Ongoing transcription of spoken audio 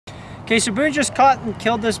Okay, so Boone just caught and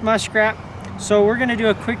killed this muskrat, so we're gonna do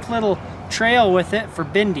a quick little trail with it for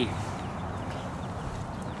Bindi.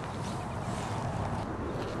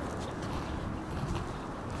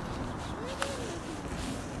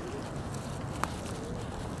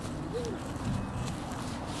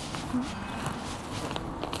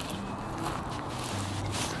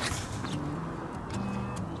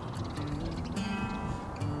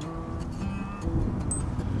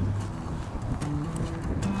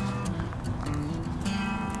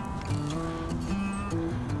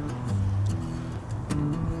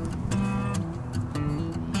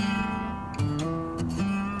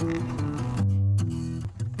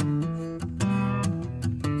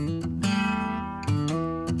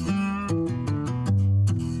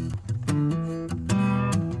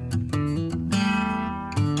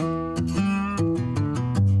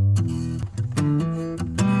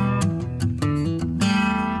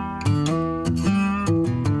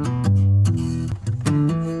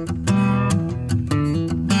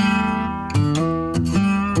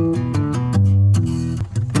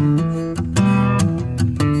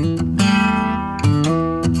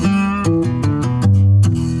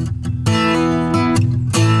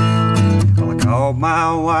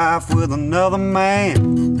 My wife with another man,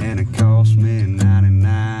 and it cost me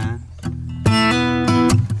 99.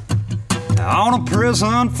 On a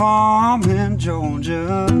prison farm in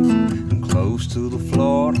Georgia, and close to the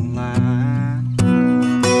Florida line.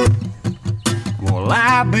 Well,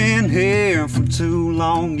 I've been here for 2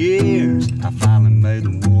 long years. I finally made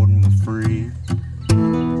the warden my friend.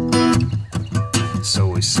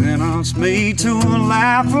 So he sentenced me to a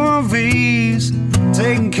life of ease,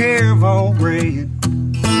 taking care of old Red.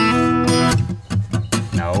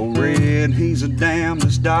 Now old Red, he's the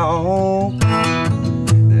damnedest dog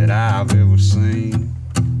that I've ever seen.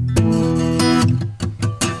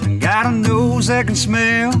 And got a nose that can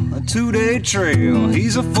smell a 2-day trail.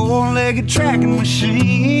 He's a 4-legged tracking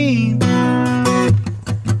machine.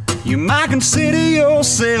 You might consider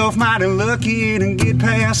yourself mighty lucky to get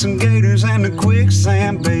past some gators and the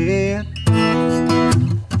quicksand bed.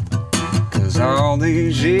 All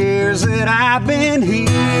these years that I've been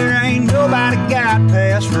here, ain't nobody got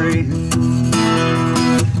past Red.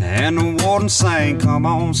 And the warden sang, come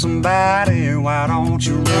on somebody, why don't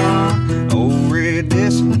you run? Old Red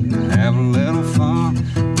Discipline, have a little fun.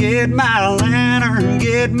 Get my lantern,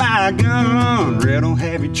 get my gun. Red'll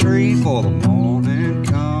have you treat for the morning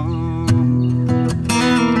come.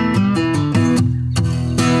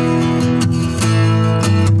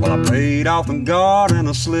 Well, I paid off the guard and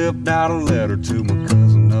I slipped out a letter to my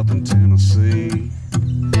cousin up in Tennessee.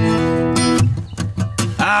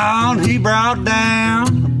 And he brought down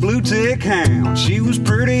a blue tick hound. She was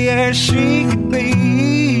pretty as she could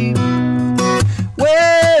be.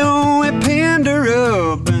 Well, we pinned her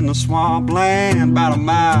up in the swampland about a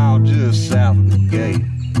mile just south of the gate.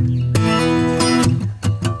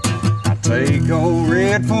 I take old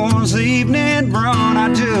Red for his evening run.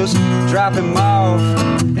 I just drop him off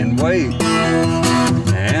and wait.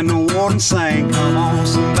 And the warden sang, come on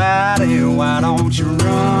somebody, why don't you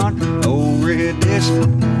run? Old Red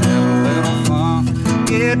Discipline, have a little fun.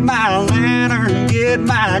 Get my lantern, get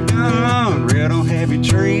my gun. Red'll have you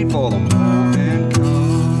treat for the morning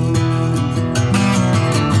come.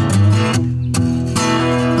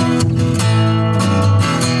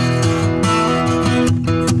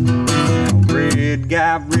 Now Red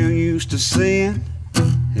got real used to seeing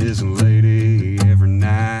his lady every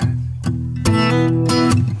night.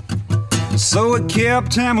 So it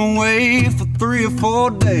kept him away for 3 or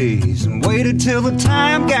 4 days and waited till the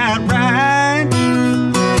time got right.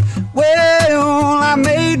 Well, I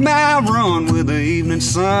made my run with the evening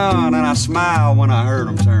sun, and I smiled when I heard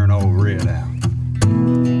him turn old Red out.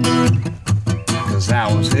 'Cause I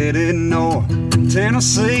was headed north to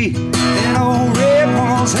Tennessee, and old Red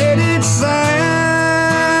was headed south.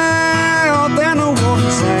 Then the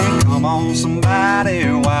warden sang, come on somebody,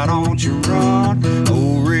 why don't you run?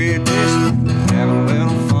 Old Red Discipline, have a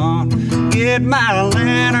little fun. Get my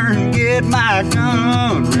lantern, get my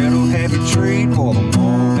gun. Red'll have you treat for the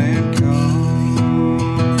morning come.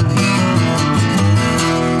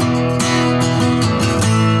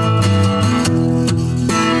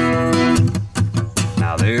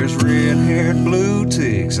 Now there's red-haired blue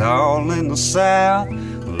ticks all in the south.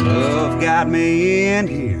 Love got me in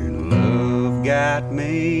here, and love got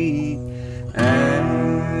me out.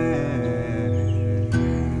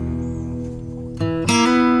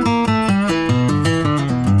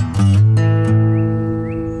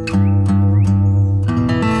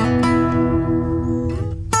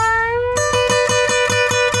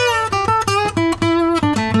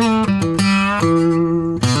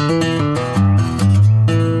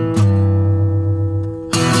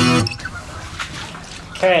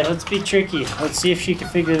 let's be tricky. Let's see if she can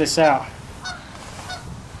figure this out.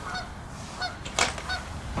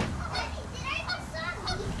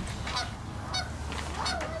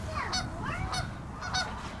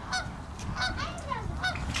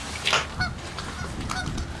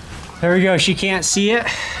 There we go. She can't see it.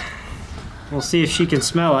 We'll see if she can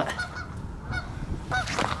smell it.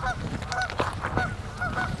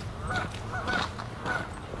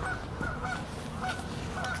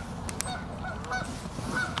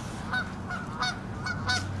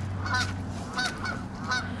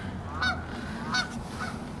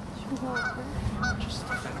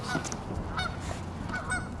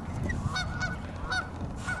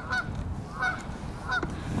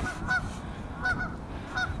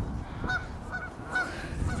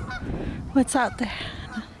 What's out there?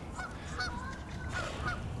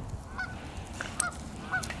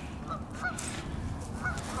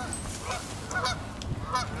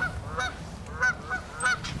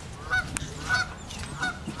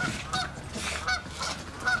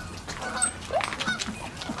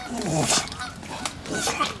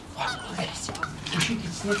 She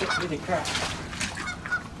can sniff it through the crack.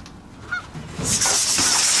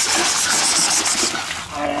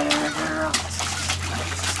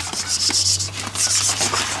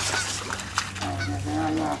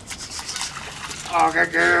 Oh,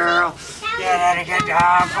 good girl. Yeah, that's a good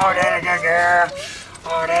dog. Oh, that's a good girl.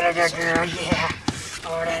 Oh, that's a good girl. Yeah.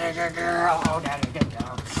 Oh, that's a good girl. Oh, that's a good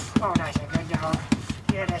dog. Oh, that's a good dog.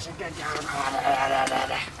 Yeah, that's a good dog. Oh,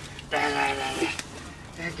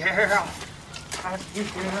 good girl. That's a good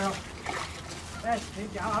girl. That's a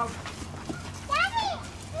good dog.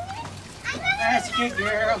 That's a good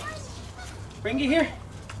girl. Bring it here.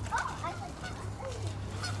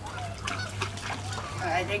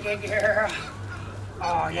 That's a good girl.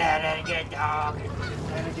 Oh yeah, that's a good dog.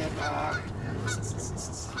 That's a good dog.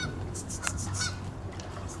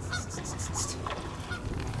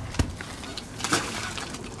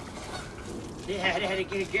 Yeah, that's a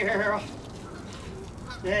good girl.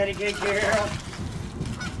 That's a good girl.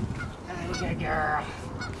 That's a good girl.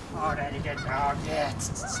 Oh, that's a good dog. Yeah.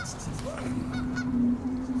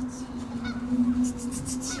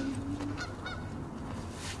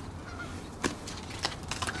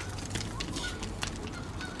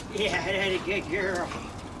 Yeah, that's a good girl.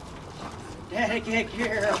 That's a good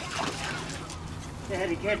girl.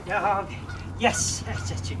 That's a good dog. Yes, that's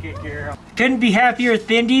such a good girl. Couldn't be happier with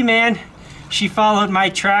Bindi, man. She followed my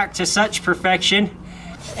track to such perfection.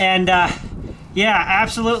 And yeah,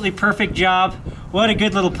 absolutely perfect job. What a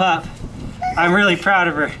good little pup. I'm really proud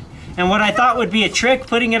of her. And what I thought would be a trick,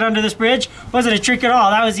 putting it under this bridge, wasn't a trick at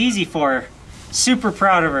all. That was easy for her. Super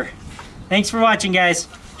proud of her. Thanks for watching, guys.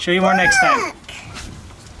 Show you more next time.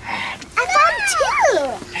 I found two.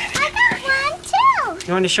 I got one too.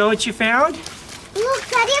 You want to show what you found? Look,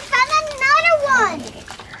 Daddy, I found another one.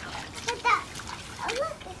 Look at that. Oh,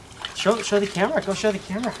 look. Show the camera. Go show the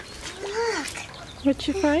camera. Look. What'd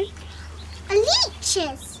you find? A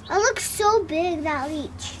leeches. It looks so big, that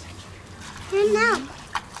leech. And now.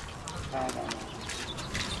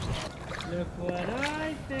 Look what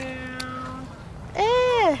I found.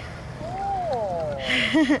 Eh. Oh.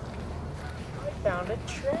 I found a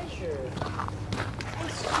treasure. A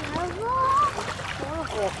shovel.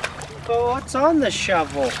 Oh, what's on the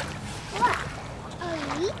shovel? What? A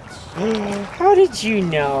leech? How did you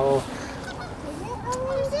know?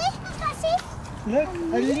 Is it? Look,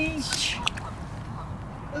 a leech.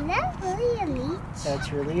 Is that really a leech?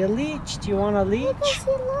 That's really a leech. Do you want a leech? Look, I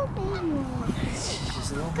see a little baby one.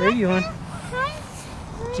 Just a little baby one. Hi.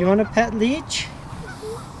 Do you want a pet leech?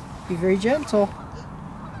 Be very gentle.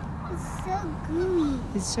 It's so gooey.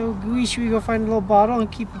 It's so gooey. Should we go find a little bottle and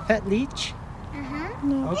keep a pet leech?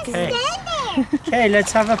 No. Okay. Stand there. Okay,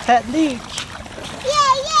 let's have a pet leech.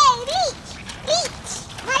 Yay, leech. Leech.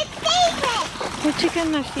 My favorite. What you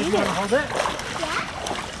gonna feed You want to it? hold it? Yeah.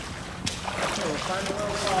 Okay, we'll find a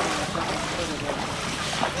little bottle.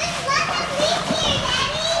 There's lots of leech here,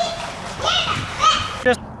 Daddy.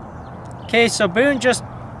 Yeah. Okay, so Boone just.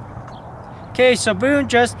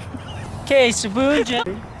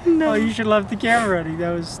 No. Oh, you should love the camera running.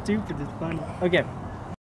 That was stupid. It's funny. Okay.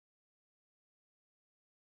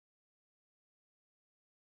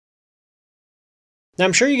 Now,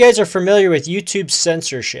 I'm sure you guys are familiar with YouTube's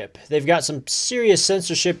censorship. They've got some serious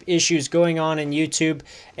censorship issues going on in YouTube,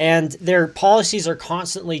 and their policies are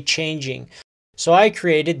constantly changing. So I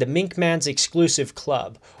created the Mink Man's Exclusive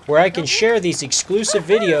Club, where I can share these exclusive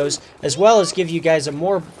videos as well as give you guys a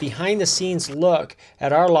more behind-the-scenes look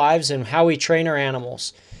at our lives and how we train our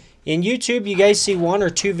animals. In YouTube, you guys see 1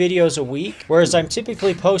 or 2 videos a week, whereas I'm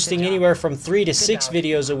typically posting anywhere from 3 to 6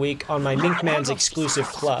 videos a week on my Mink Man's exclusive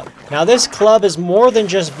club. Now this club is more than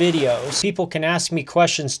just videos. People can ask me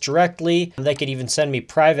questions directly. They can even send me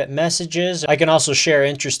private messages. I can also share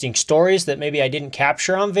interesting stories that maybe I didn't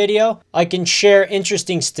capture on video. I can share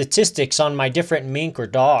interesting statistics on my different mink or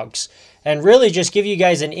dogs, and really just give you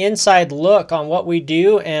guys an inside look on what we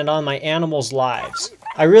do and on my animals' lives.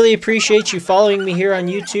 I really appreciate you following me here on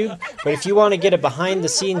YouTube, but if you want to get a behind the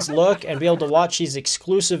scenes look and be able to watch these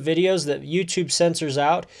exclusive videos that YouTube censors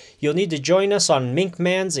out, you'll need to join us on Mink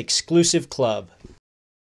Man's exclusive club.